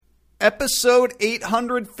Episode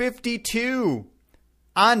 852.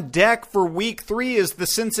 On deck for Week 3 is the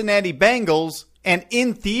Cincinnati Bengals, and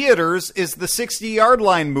in theaters is the 60-Yard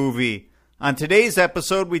Line movie. On today's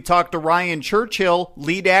episode, we talk to Ryan Churchill,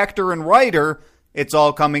 lead actor and writer. It's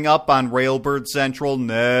all coming up on Railbird Central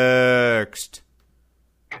next.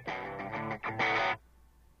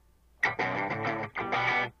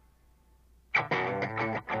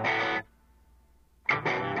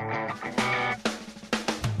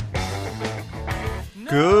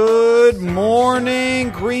 Good morning,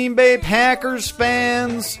 Green Bay Packers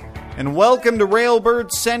fans, and welcome to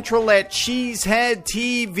Railbird Central at Cheesehead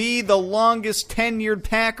TV, the longest tenured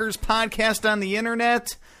Packers podcast on the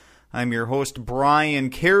internet. I'm your host, Brian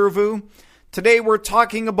Carrevu. Today we're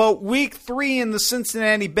talking about Week 3 in the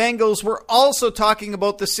Cincinnati Bengals. We're also talking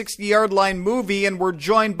about the 60-Yard Line movie, and we're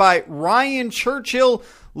joined by Ryan Churchill,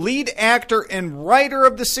 lead actor and writer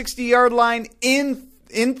of the 60-Yard Line in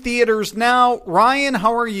theaters now. Ryan,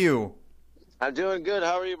 how are you? I'm doing good.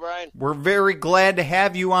 How are you, Brian? We're very glad to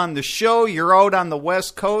have you on the show. You're out on the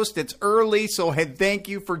West Coast. It's early, so thank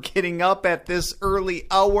you for getting up at this early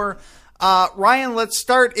hour. Ryan, let's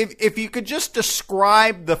start. If you could just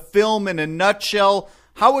describe the film in a nutshell,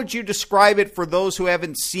 how would you describe it for those who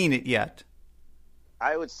haven't seen it yet?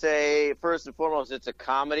 I would say, first and foremost, it's a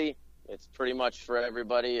comedy. It's pretty much for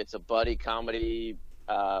everybody. It's a buddy comedy.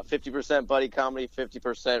 50% buddy comedy,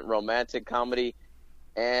 50% romantic comedy,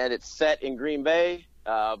 and it's set in Green Bay,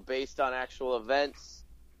 based on actual events.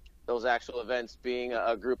 Those actual events being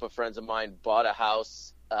a group of friends of mine bought a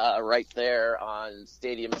house right there on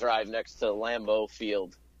Stadium Drive next to Lambeau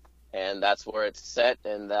Field, and that's where it's set,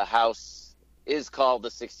 and the house is called the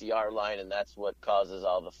 60-Yard Line, and that's what causes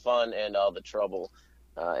all the fun and all the trouble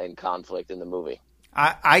and conflict in the movie.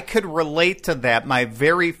 I could relate to that. My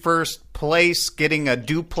very first place getting a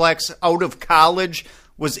duplex out of college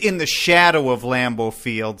was in the shadow of Lambeau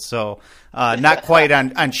Field, so not quite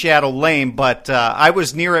on Shadow Lane, but I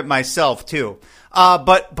was near it myself too.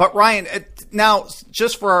 But Ryan, now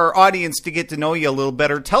just for our audience to get to know you a little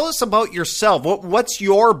better, tell us about yourself. What's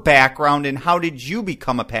your background and how did you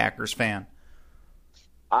become a Packers fan?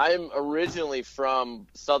 I'm originally from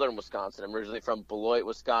southern Wisconsin. I'm originally from Beloit,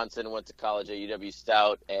 Wisconsin, went to college at UW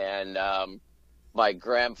Stout, and my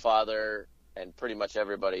grandfather and pretty much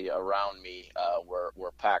everybody around me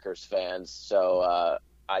were Packers fans. So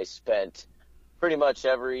I spent pretty much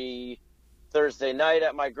every Thursday night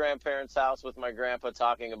at my grandparents' house with my grandpa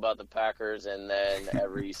talking about the Packers, and then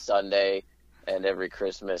every Sunday and every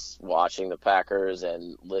Christmas watching the Packers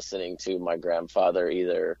and listening to my grandfather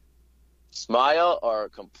either smile or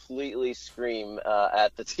completely scream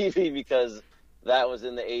at the TV, because that was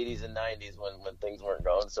in the 80s and 90s when things weren't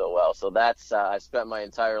going so well. So that's I've spent my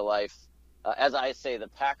entire life, as I say, the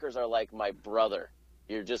Packers are like my brother.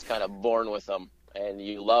 You're just kind of born with them, and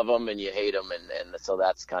you love them and you hate them, and so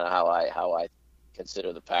that's kind of how I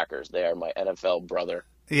consider the Packers. They are my NFL brother.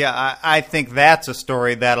 Yeah, I think that's a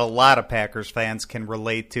story that a lot of Packers fans can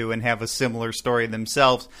relate to and have a similar story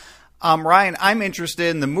themselves. Ryan, I'm interested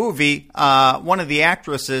in the movie. One of the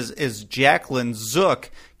actresses is Jacqueline Zook.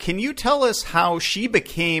 Can you tell us how she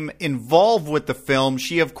became involved with the film?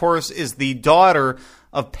 She, of course, is the daughter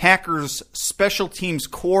of Packers special teams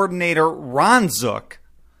coordinator Ron Zook.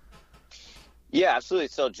 Yeah, absolutely.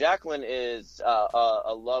 So Jacqueline is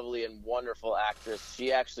a lovely and wonderful actress.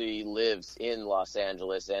 She actually lives in Los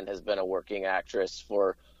Angeles and has been a working actress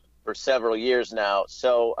for several years now.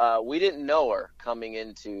 So we didn't know her coming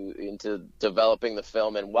into developing the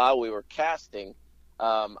film, and while we were casting,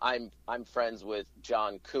 I'm friends with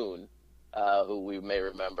John Kuhn, who we may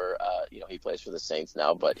remember. He plays for the Saints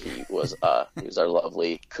now, but he was our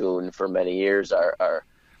lovely Kuhn for many years, our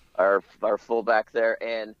fullback there.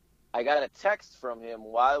 And I got a text from him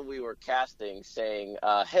while we were casting saying,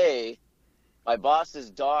 "Hey, my boss's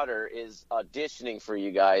daughter is auditioning for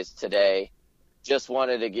you guys today. Just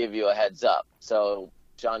wanted to give you a heads up." So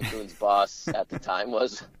John Kuhn's boss at the time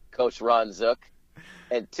was Coach Ron Zook,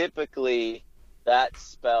 and typically that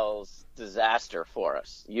spells disaster for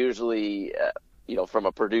us. Usually, from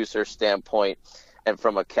a producer standpoint and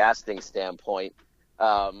from a casting standpoint,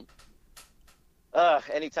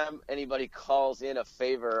 anytime anybody calls in a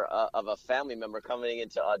favor of a family member coming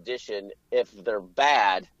into audition, if they're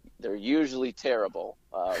bad, they're usually terrible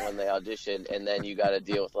when they audition, and then you got to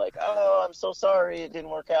deal with oh, I'm so sorry, it didn't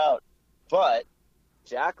work out. But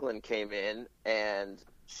Jacqueline came in, and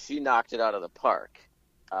she knocked it out of the park,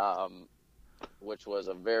 which was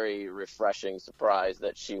a very refreshing surprise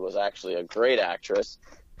that she was actually a great actress.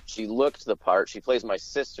 She looked the part. She plays my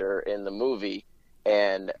sister in the movie,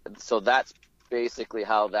 and so that's basically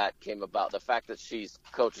how that came about. The fact that she's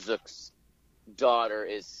Coach Zook's daughter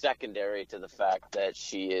is secondary to the fact that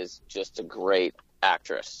she is just a great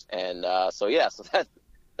actress. And so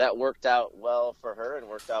that worked out well for her and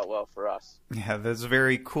worked out well for us. Yeah, that's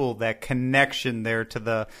very cool, that connection there to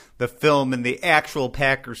the film and the actual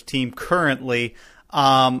Packers team currently.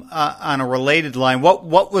 On a related line,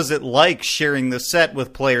 what was it like sharing the set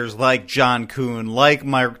with players like John Kuhn, like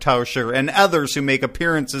Mark Tauscher, and others who make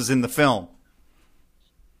appearances in the film?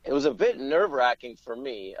 It was a bit nerve-wracking for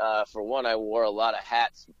me. For one, I wore a lot of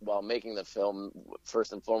hats while making the film.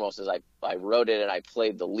 First and foremost, is I wrote it and I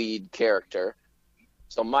played the lead character.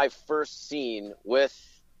 So my first scene with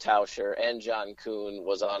Tauscher and John Kuhn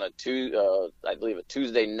was on a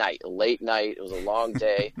Tuesday night, a late night. It was a long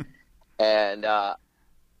day. And I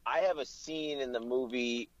have a scene in the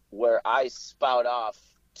movie where I spout off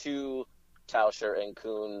to Tauscher and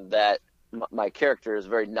Kuhn that my character is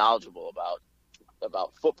very knowledgeable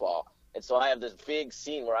about football. And so I have this big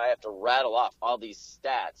scene where I have to rattle off all these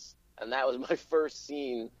stats. And that was my first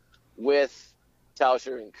scene with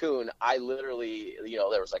Tauscher and Kuhn. I literally,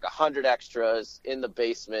 there was like 100 extras in the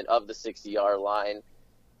basement of the 60-yard line.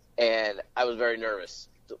 And I was very nervous,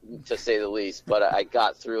 to say the least, but I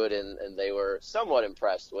got through it, and they were somewhat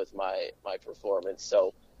impressed with my performance.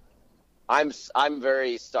 So I'm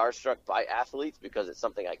very starstruck by athletes because it's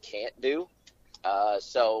something I can't do.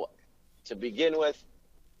 So to begin with,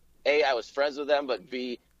 A, I was friends with them, but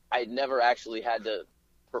B, I never actually had to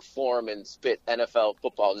perform and spit NFL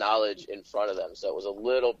football knowledge in front of them. So it was a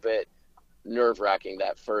little bit nerve-wracking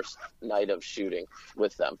that first night of shooting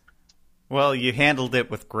with them. Well, you handled it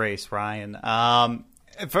with grace, Ryan.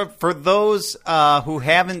 For those who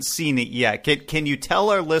haven't seen it yet, can you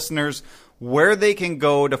tell our listeners where they can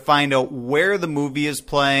go to find out where the movie is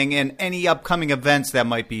playing and any upcoming events that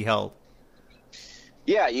might be held?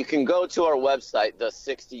 Yeah, you can go to our website,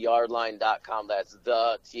 the60yardline.com. That's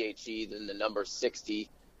the THE, then the number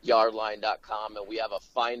 60yardline.com. And we have a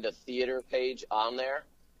Find a Theater page on there.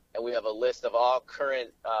 And we have a list of all current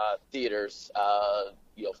theaters,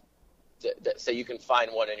 so you can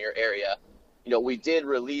find one in your area. We did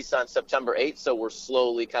release on September 8th, so we're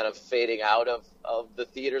slowly kind of fading out of the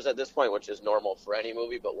theaters at this point, which is normal for any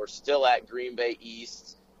movie. But we're still at Green Bay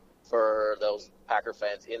East for those Packer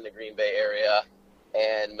fans in the Green Bay area,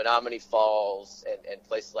 and Menominee Falls and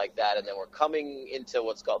places like that. And then we're coming into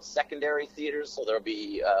what's called secondary theaters. So it'll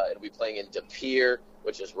be playing in De Pere,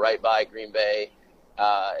 which is right by Green Bay,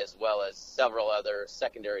 as well as several other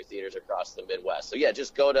secondary theaters across the Midwest. So yeah,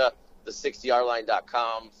 just go to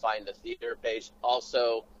the60yardline.com, find the theater page.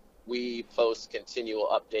 Also, we post continual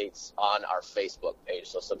updates on our Facebook page.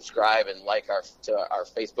 So subscribe and like our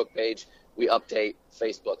Facebook page. We update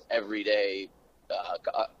Facebook every day,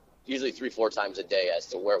 usually 3-4 times a day as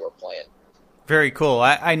to where we're playing. Very cool.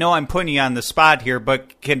 I know I'm putting you on the spot here,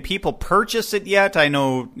 but can people purchase it yet? I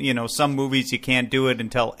know, some movies you can't do it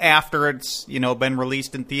until after it's, been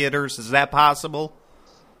released in theaters. Is that possible?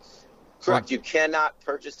 Correct. You cannot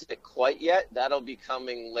purchase it quite yet. That'll be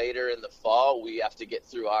coming later in the fall. We have to get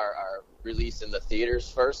through our release in the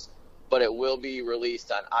theaters first, but it will be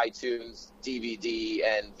released on iTunes, DVD,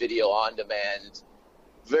 and video on demand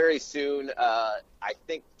very soon. I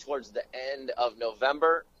think towards the end of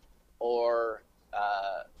November or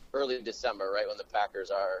early December, right when the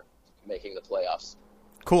Packers are making the playoffs.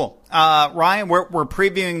 Cool. Ryan, we're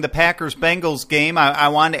previewing the Packers-Bengals game. I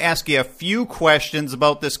wanted to ask you a few questions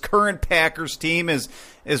about this current Packers team as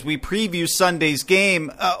we preview Sunday's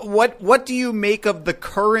game. What do you make of the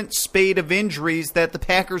current spate of injuries that the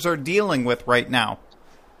Packers are dealing with right now?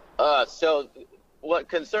 So what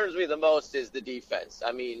concerns me the most is the defense.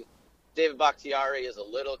 I mean, David Bakhtiari is a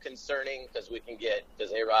little concerning because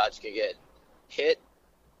A-Rod can get hit,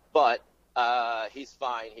 but he's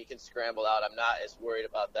fine. He can scramble out. I'm not as worried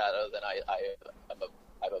about that other than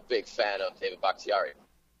I'm a big fan of David Bakhtiari.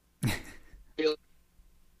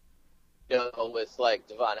 With like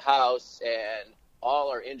Devon House and all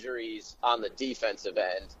our injuries on the defensive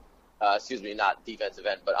end, not defensive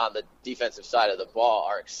end, but on the defensive side of the ball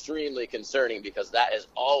are extremely concerning because that has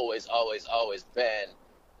always, always, always been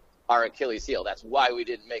our Achilles heel. That's why we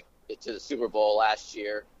didn't make it to the Super Bowl last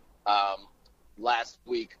year. Last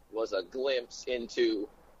week was a glimpse into,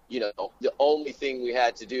 the only thing we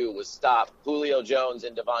had to do was stop Julio Jones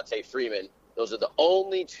and Devontae Freeman. Those are the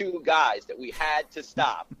only two guys that we had to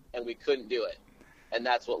stop, and we couldn't do it. And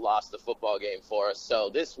that's what lost the football game for us. So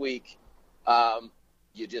this week,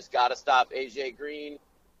 you just got to stop A.J. Green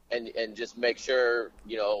and just make sure,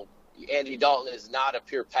 Andy Dalton is not a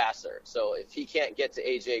pure passer. So if he can't get to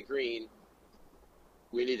A.J. Green,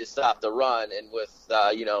 we need to stop the run. And with,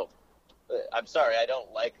 I'm sorry, I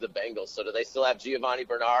don't like the Bengals. So do they still have Giovanni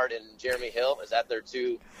Bernard and Jeremy Hill? Is that their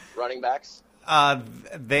two running backs?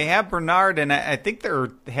 They have Bernard, and I think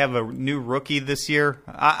they have a new rookie this year.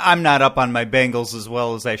 I'm not up on my Bengals as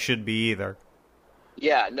well as I should be either.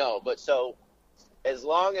 Yeah, no, but so as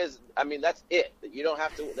long as, I mean, that's it. You don't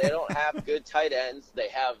have to. They don't have good tight ends.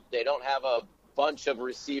 They don't have a bunch of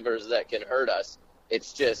receivers that can hurt us.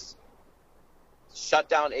 It's just shut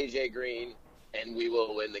down AJ Green, and we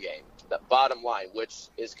will win the game. The bottom line, which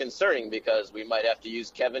is concerning because we might have to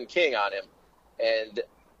use Kevin King on him, and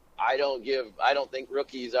I don't think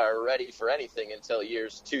rookies are ready for anything until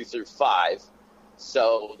years 2 through 5.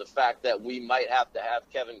 So the fact that we might have to have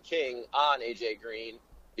Kevin King on AJ Green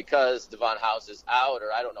because Devon House is out,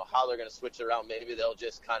 or I don't know how they're going to switch it around. Maybe they'll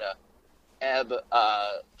just kind of ebb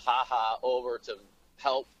over to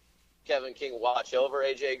help Kevin King watch over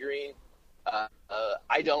AJ Green.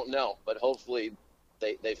 I don't know, but hopefully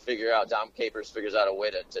they figure out, Dom Capers figures out a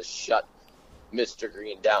way to shut Mr.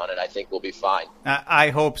 Green down, and I think we'll be fine. I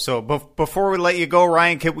hope so. Before we let you go,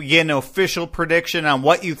 Ryan, can we get an official prediction on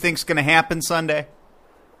what you think's going to happen Sunday?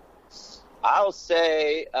 I'll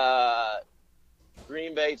say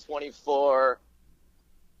Green Bay 24,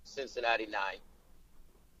 Cincinnati 9.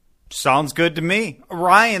 Sounds good to me.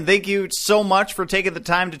 Ryan, thank you so much for taking the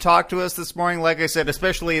time to talk to us this morning. Like I said,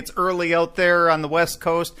 especially it's early out there on the West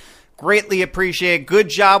Coast. Greatly appreciate it. Good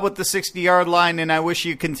job with the 60-yard line, and I wish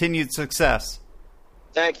you continued success.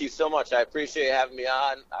 Thank you so much. I appreciate you having me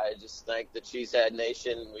on. I just thank the Cheesehead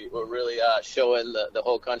Nation. We're really showing the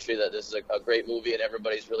whole country that this is a great movie, and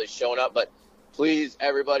everybody's really showing up. But please,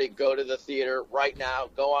 everybody, go to the theater right now.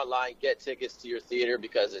 Go online, get tickets to your theater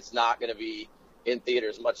because it's not going to be in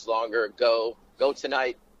theaters much longer. Go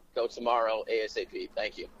tonight, go tomorrow, ASAP.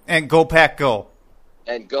 Thank you. And go Pack Go.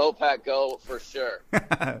 And go Pack Go for sure.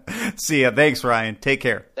 See ya. Thanks, Ryan. Take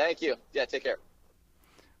care. Thank you. Yeah, take care.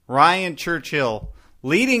 Ryan Churchill,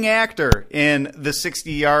 leading actor in The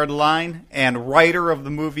 60-Yard Line and writer of the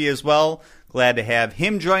movie as well. Glad to have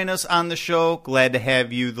him join us on the show. Glad to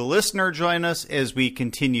have you, the listener, join us as we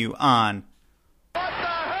continue on.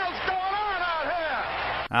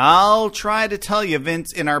 I'll try to tell you,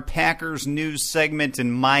 Vince, in our Packers news segment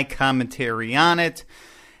and my commentary on it.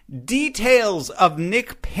 Details of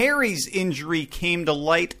Nick Perry's injury came to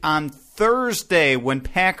light on Thursday when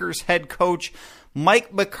Packers head coach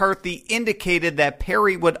Mike McCarthy indicated that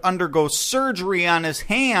Perry would undergo surgery on his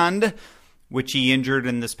hand, which he injured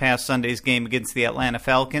in this past Sunday's game against the Atlanta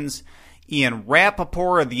Falcons. Ian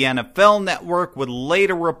Rappaport of the NFL Network would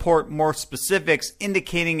later report more specifics,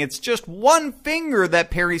 indicating it's just one finger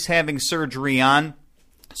that Perry's having surgery on.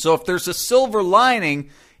 So if there's a silver lining,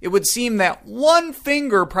 it would seem that one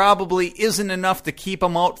finger probably isn't enough to keep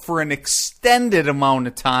him out for an extended amount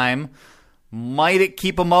of time. Might it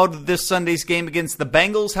keep him out of this Sunday's game against the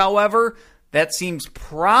Bengals, however? That seems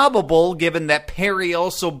probable, given that Perry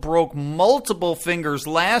also broke multiple fingers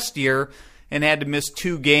last year and had to miss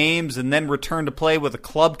 2 games and then return to play with a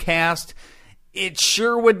club cast. It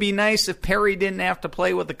sure would be nice if Perry didn't have to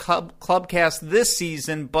play with a club cast this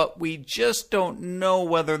season, but we just don't know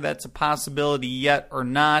whether that's a possibility yet or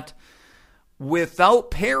not.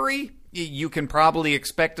 Without Perry, you can probably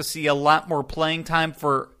expect to see a lot more playing time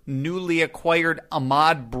for newly acquired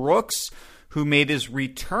Ahmad Brooks, who made his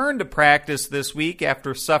return to practice this week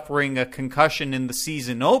after suffering a concussion in the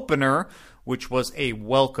season opener, which was a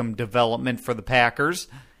welcome development for the Packers.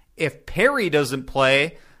 If Perry doesn't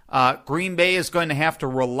play, Green Bay is going to have to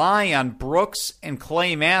rely on Brooks and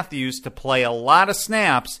Clay Matthews to play a lot of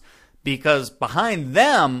snaps because behind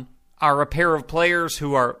them are a pair of players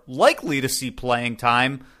who are likely to see playing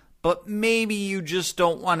time, but maybe you just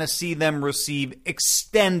don't want to see them receive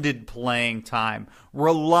extended playing time,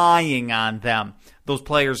 relying on them. Those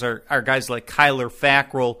players are guys like Kyler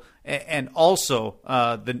Fackrell and also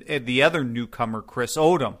the other newcomer, Chris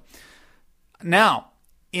Odom. Now,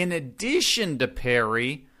 in addition to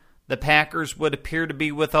Perry, the Packers would appear to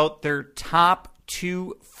be without their top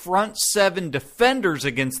 2 front 7 defenders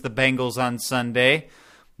against the Bengals on Sunday.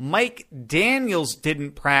 Mike Daniels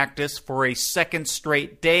didn't practice for a second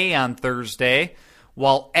straight day on Thursday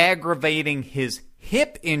while aggravating his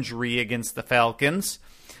hip injury against the Falcons.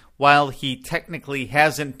 While he technically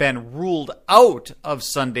hasn't been ruled out of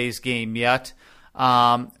Sunday's game yet,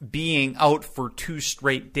 being out for 2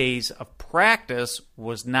 straight days of practice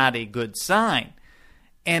was not a good sign.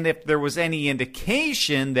 And if there was any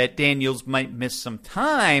indication that Daniels might miss some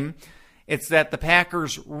time, it's that the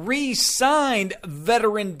Packers re-signed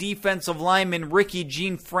veteran defensive lineman Ricky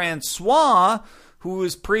Jean-Francois, who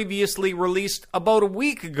was previously released about a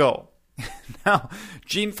week ago. Now,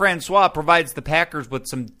 Jean-Francois provides the Packers with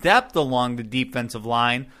some depth along the defensive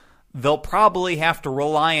line. They'll probably have to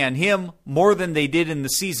rely on him more than they did in the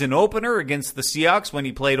season opener against the Seahawks when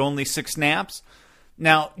he played only 6 snaps.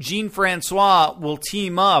 Now, Jean-Francois will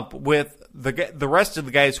team up with the rest of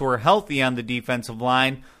the guys who are healthy on the defensive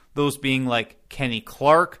line, those being like Kenny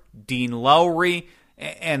Clark, Dean Lowry,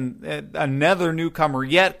 and another newcomer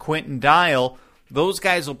yet, Quentin Dial. Those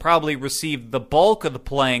guys will probably receive the bulk of the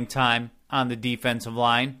playing time on the defensive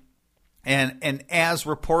line. And as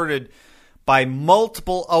reported by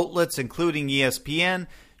multiple outlets, including ESPN,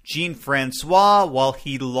 Jean-Francois, while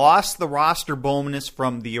he lost the roster bonus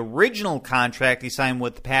from the original contract he signed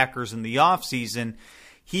with the Packers in the offseason,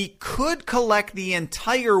 he could collect the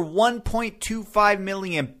entire $1.25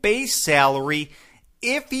 million base salary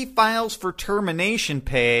if he files for termination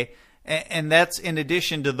pay, and that's in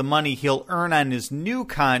addition to the money he'll earn on his new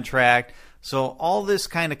contract. So all this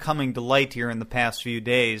kind of coming to light here in the past few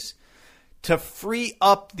days. To free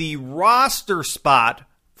up the roster spot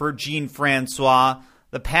for Jean-Francois,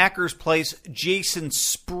 the Packers place Jason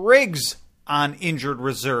Spriggs on injured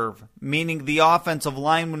reserve, meaning the offensive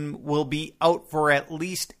lineman will be out for at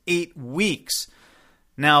least 8 weeks.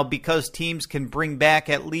 Now, because teams can bring back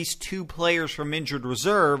at least 2 players from injured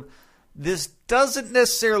reserve, this doesn't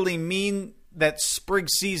necessarily mean that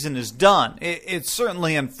Spriggs' season is done. It's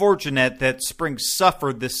certainly unfortunate that Spriggs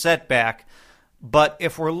suffered this setback, but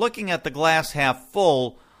if we're looking at the glass half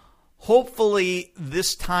full, hopefully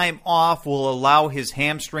this time off will allow his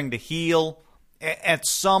hamstring to heal. At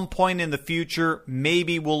some point in the future,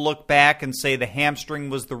 maybe we'll look back and say the hamstring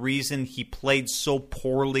was the reason he played so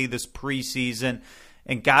poorly this preseason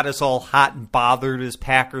and got us all hot and bothered as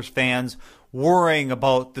Packers fans, worrying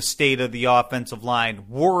about the state of the offensive line,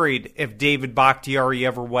 worried if David Bakhtiari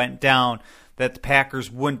ever went down that the Packers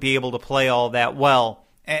wouldn't be able to play all that well.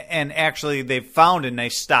 And actually, they've found a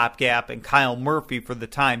nice stopgap in Kyle Murphy for the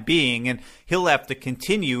time being, and he'll have to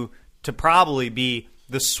continue to probably be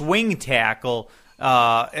the swing tackle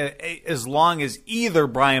as long as either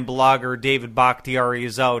Brian Bulaga or David Bakhtiari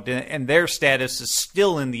is out, and their status is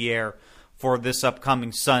still in the air for this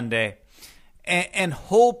upcoming Sunday. And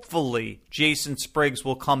hopefully Jason Spriggs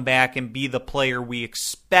will come back and be the player we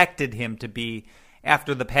expected him to be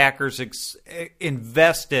after the Packers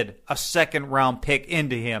invested a second-round pick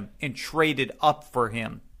into him and traded up for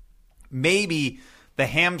him. Maybe the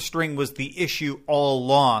hamstring was the issue all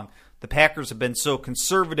along. The Packers have been so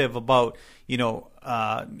conservative about,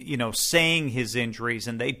 saying his injuries,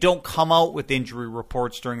 and they don't come out with injury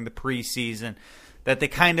reports during the preseason, that they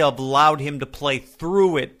kind of allowed him to play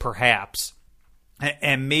through it, perhaps.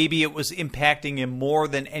 And maybe it was impacting him more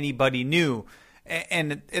than anybody knew.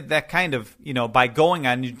 And that kind of, by going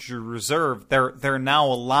on injured reserve, they're now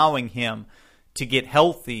allowing him to get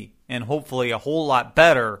healthy and hopefully a whole lot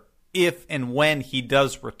better if and when he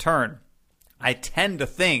does return. I tend to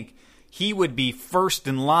think he would be first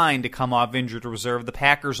in line to come off injured reserve. The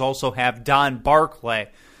Packers also have Don Barclay.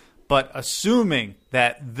 But assuming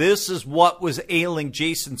that this is what was ailing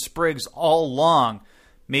Jason Spriggs all along,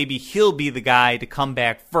 maybe he'll be the guy to come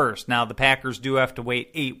back first. Now, the Packers do have to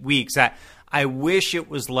wait 8 weeks. I wish it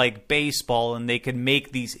was like baseball and they could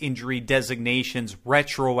make these injury designations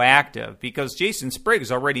retroactive, because Jason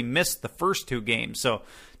Spriggs already missed the first 2 games. So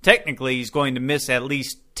technically he's going to miss at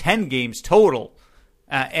least 10 games total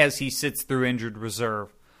as he sits through injured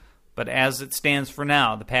reserve. But as it stands for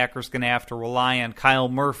now, the Packers are going to have to rely on Kyle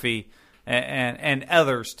Murphy and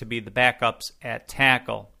others to be the backups at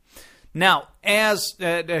tackle. Now, as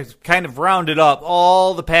kind of rounded up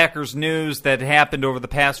all the Packers news that happened over the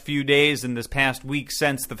past few days and this past week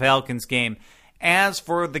since the Falcons game, as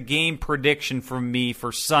for the game prediction from me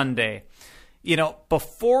for Sunday,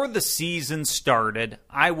 before the season started,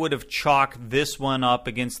 I would have chalked this one up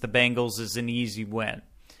against the Bengals as an easy win.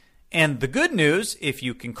 And the good news, if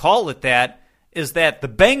you can call it that, is that the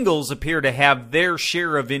Bengals appear to have their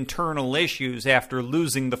share of internal issues after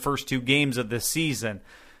losing the first 2 games of the season.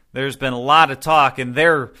 There's been a lot of talk in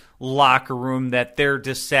their locker room that they're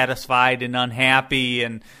dissatisfied and unhappy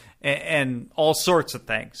and all sorts of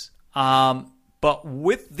things. But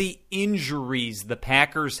with the injuries the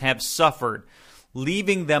Packers have suffered,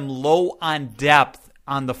 leaving them low on depth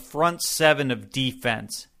on the front 7 of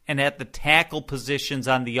defense and at the tackle positions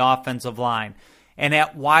on the offensive line, and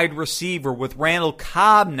at wide receiver with Randall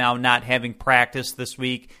Cobb now not having practice this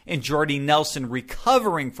week and Jordy Nelson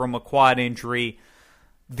recovering from a quad injury,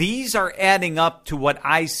 these are adding up to what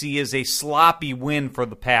I see as a sloppy win for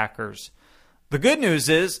the Packers. The good news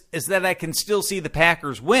is that I can still see the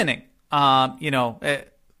Packers winning. As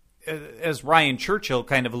Ryan Churchill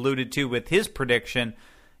kind of alluded to with his prediction,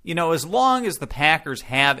 as long as the Packers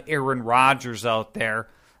have Aaron Rodgers out there,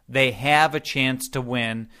 they have a chance to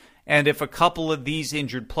win. And if a couple of these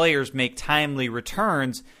injured players make timely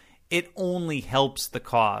returns, it only helps the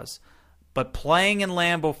cause. But playing in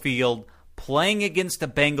Lambeau Field, playing against a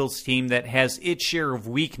Bengals team that has its share of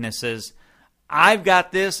weaknesses, I've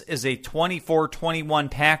got this as a 24-21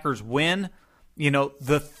 Packers win.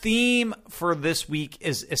 The theme for this week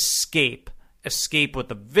is escape. Escape with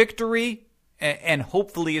a victory, and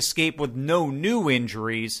hopefully escape with no new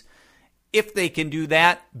injuries. If they can do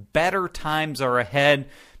that, better times are ahead,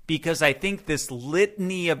 because I think this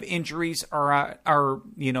litany of injuries are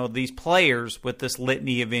these players with this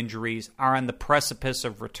litany of injuries are on the precipice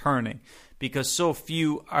of returning, because so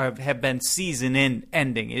few have been season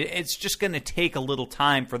ending. It's just going to take a little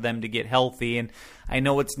time for them to get healthy. And I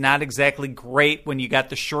know it's not exactly great when you got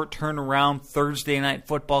the short turnaround Thursday night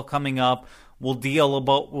football coming up. We'll deal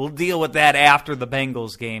with that after the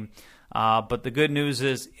Bengals game. But the good news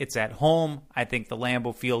is it's at home. I think the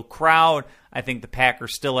Lambeau Field crowd, I think the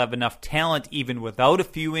Packers still have enough talent, even without a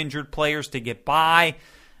few injured players, to get by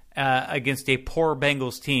against a poor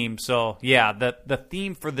Bengals team. So, yeah, the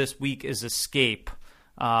theme for this week is escape,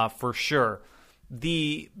 for sure.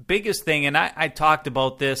 The biggest thing, and I talked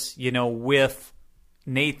about this, with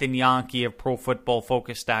Nathan Yonke of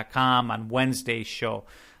ProFootballFocus.com on Wednesday's show.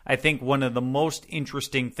 I think one of the most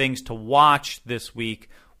interesting things to watch this week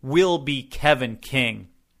will be Kevin King,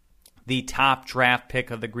 the top draft pick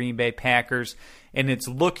of the Green Bay Packers, and it's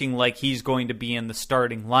looking like he's going to be in the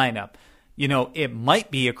starting lineup. It might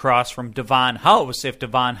be across from Devon House. If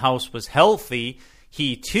Devon House was healthy,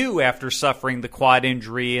 he too, after suffering the quad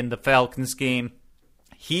injury in the Falcons game,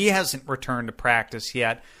 he hasn't returned to practice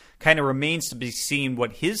yet. Kind of remains to be seen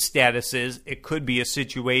what his status is. It could be a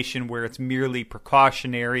situation where it's merely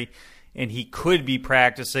precautionary, and he could be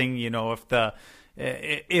practicing,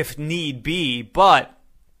 if need be, but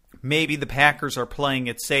maybe the Packers are playing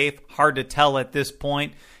it safe. Hard to tell at this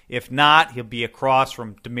point. If not, he'll be across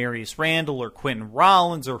from Demarius Randall or Quentin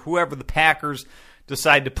Rollins or whoever the Packers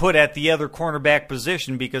decide to put at the other cornerback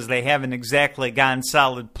position, because they haven't exactly gotten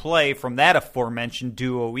solid play from that aforementioned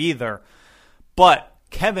duo either. But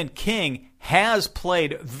Kevin King has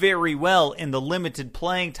played very well in the limited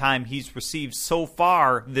playing time he's received so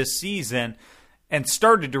far this season, and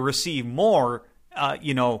started to receive more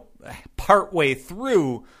partway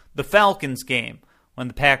through the Falcons game when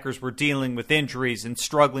the Packers were dealing with injuries and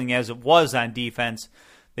struggling as it was on defense.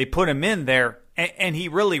 They put him in there, and he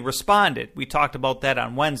really responded. We talked about that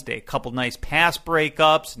on Wednesday. A couple nice pass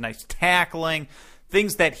breakups, nice tackling,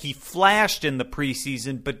 things that he flashed in the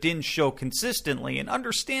preseason but didn't show consistently, and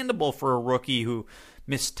understandable for a rookie who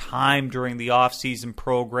missed time during the offseason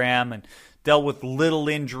program and dealt with little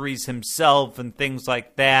injuries himself and things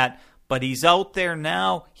like that. But he's out there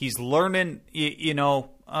now. He's learning,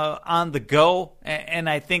 on the go. And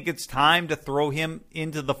I think it's time to throw him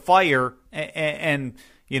into the fire and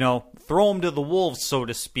throw him to the wolves, so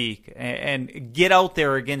to speak, and get out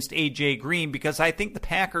there against A.J. Green, because I think the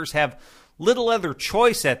Packers have little other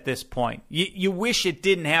choice at this point. You wish it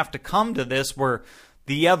didn't have to come to this, where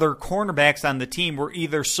the other cornerbacks on the team were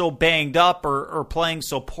either so banged up or playing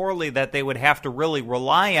so poorly that they would have to really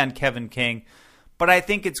rely on Kevin King. But I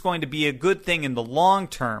think it's going to be a good thing in the long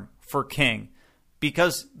term for King,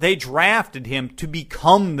 because they drafted him to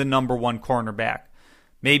become the number one cornerback.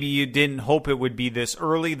 Maybe you didn't hope it would be this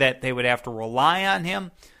early that they would have to rely on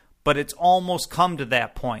him, but it's almost come to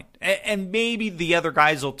that point. And maybe the other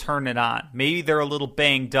guys will turn it on. Maybe they're a little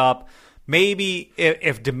banged up. Maybe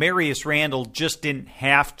if Demarius Randall just didn't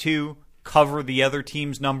have to cover the other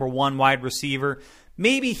team's number one wide receiver,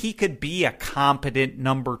 maybe he could be a competent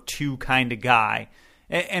number two kind of guy.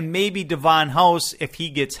 And maybe Devon House, if he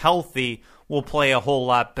gets healthy, will play a whole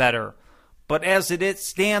lot better. But as it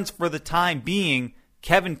stands for the time being,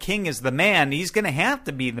 Kevin King is the man. He's going to have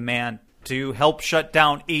to be the man to help shut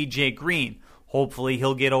down A.J. Green. Hopefully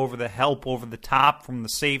he'll get over the top from the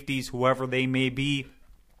safeties, whoever they may be.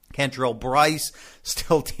 Kentrell Bryce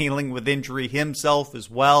still dealing with injury himself as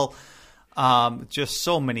well. Just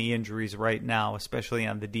so many injuries right now, especially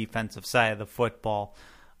on the defensive side of the football.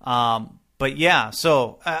 But yeah,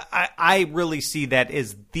 so I really see that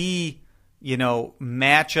as the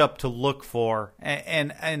matchup to look for.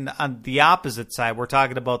 And on the opposite side, we're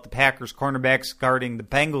talking about the Packers cornerbacks guarding the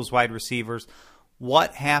Bengals wide receivers.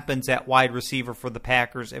 What happens at wide receiver for the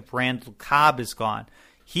Packers if Randall Cobb is gone?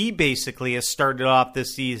 He basically has started off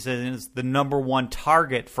this season as the number one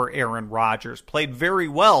target for Aaron Rodgers. Played very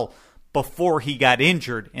well before he got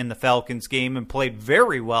injured in the Falcons game, and played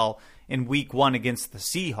very well in week one against the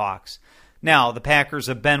Seahawks. Now, the Packers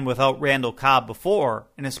have been without Randall Cobb before,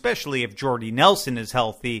 and especially if Jordy Nelson is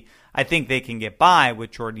healthy, I think they can get by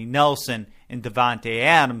with Jordy Nelson and Davante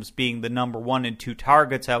Adams being the number 1 and 2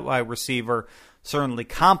 targets at wide receiver, certainly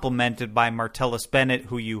complemented by Martellus Bennett,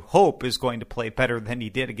 who you hope is going to play better than he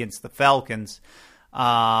did against the Falcons.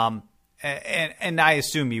 And I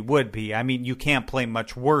assume he would be. I mean, you can't play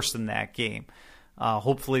much worse than that game.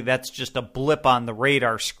 Hopefully that's just a blip on the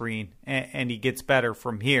radar screen, and he gets better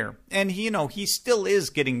from here. And, he still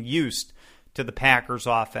is getting used to the Packers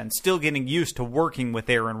offense, still getting used to working with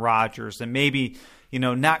Aaron Rodgers, and maybe,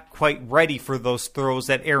 not quite ready for those throws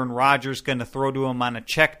that Aaron Rodgers is going to throw to him on a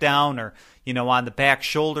check down or, on the back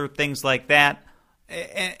shoulder, things like that.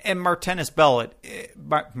 And Martellus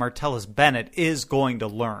Bennett is going to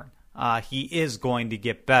learn. He is going to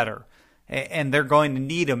get better. And they're going to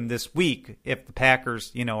need him this week if the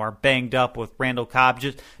Packers, are banged up with Randall Cobb.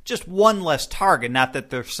 Just one less target, not that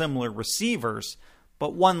they're similar receivers,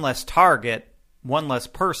 but one less target, one less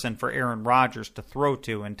person for Aaron Rodgers to throw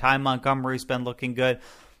to. And Ty Montgomery's been looking good.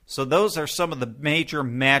 So those are some of the major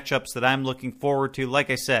matchups that I'm looking forward to. Like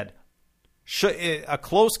I said, a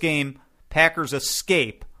close game, Packers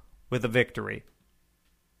escape with a victory.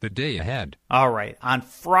 The day ahead. All right. On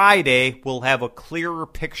Friday, we'll have a clearer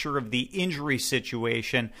picture of the injury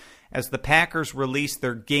situation as the Packers release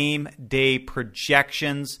their game day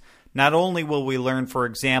projections. Not only will we learn, for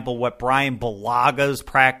example, what Brian Balaga's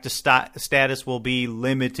practice status will be,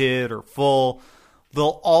 limited or full,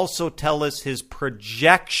 they'll also tell us his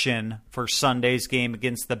projection for Sunday's game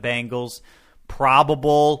against the Bengals,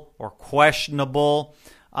 probable or questionable.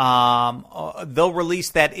 They'll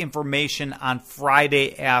release that information on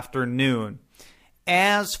Friday afternoon.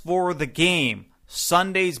 As for the game,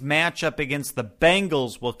 Sunday's matchup against the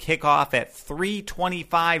Bengals will kick off at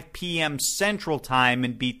 3:25 p.m. Central Time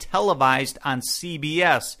and be televised on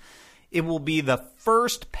CBS. It will be the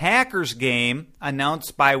first Packers game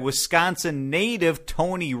announced by Wisconsin native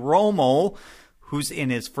Tony Romo, who's in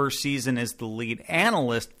his first season as the lead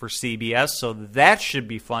analyst for CBS, so that should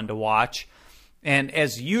be fun to watch. And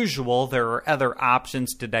as usual, there are other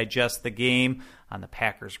options to digest the game on the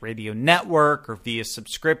Packers Radio Network or via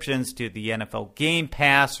subscriptions to the NFL Game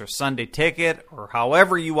Pass or Sunday Ticket or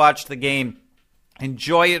however you watch the game.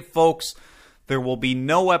 Enjoy it, folks. There will be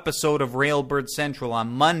no episode of Railbird Central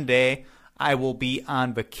on Monday. I will be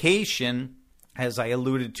on vacation. As I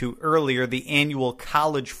alluded to earlier, the annual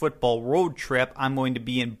college football road trip. I'm going to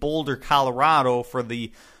be in Boulder, Colorado for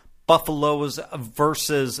the Buffaloes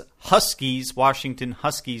versus Huskies, Washington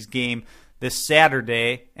Huskies game this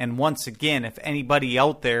Saturday. And once again, if anybody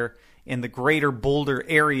out there in the greater Boulder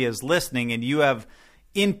area is listening and you have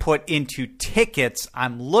input into tickets,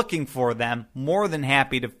 I'm looking for them. More than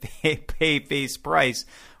happy to pay face price.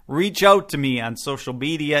 Reach out to me on social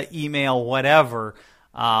media, email, whatever.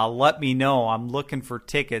 Let me know. I'm looking for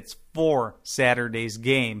tickets for Saturday's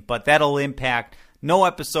game, but that'll impact no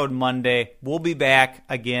episode Monday. We'll be back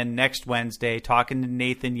again next Wednesday talking to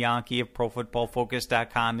Nathan Yankee of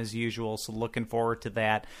ProFootballFocus.com as usual, so looking forward to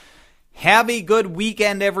that. Have a good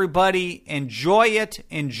weekend, everybody. Enjoy it.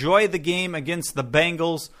 Enjoy the game against the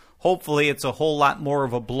Bengals. Hopefully it's a whole lot more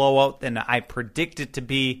of a blowout than I predict it to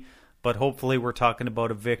be, but hopefully we're talking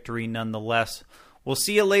about a victory nonetheless. We'll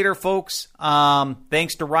see you later, folks.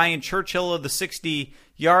 Thanks to Ryan Churchill of the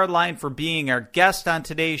 60-yard line for being our guest on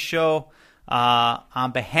today's show.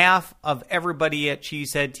 On behalf of everybody at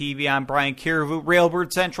Cheesehead TV, I'm Brian Kiravu.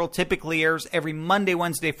 Railbird Central typically airs every Monday,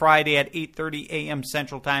 Wednesday, Friday at 8:30 a.m.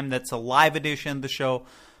 Central Time. That's a live edition of the show,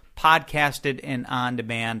 podcasted and on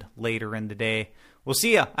demand later in the day. We'll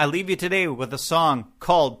see ya. I leave you today with a song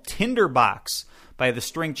called Tinderbox by the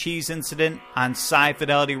String Cheese Incident on Sci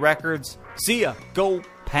Fidelity Records. See ya. Go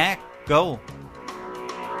Pack, go.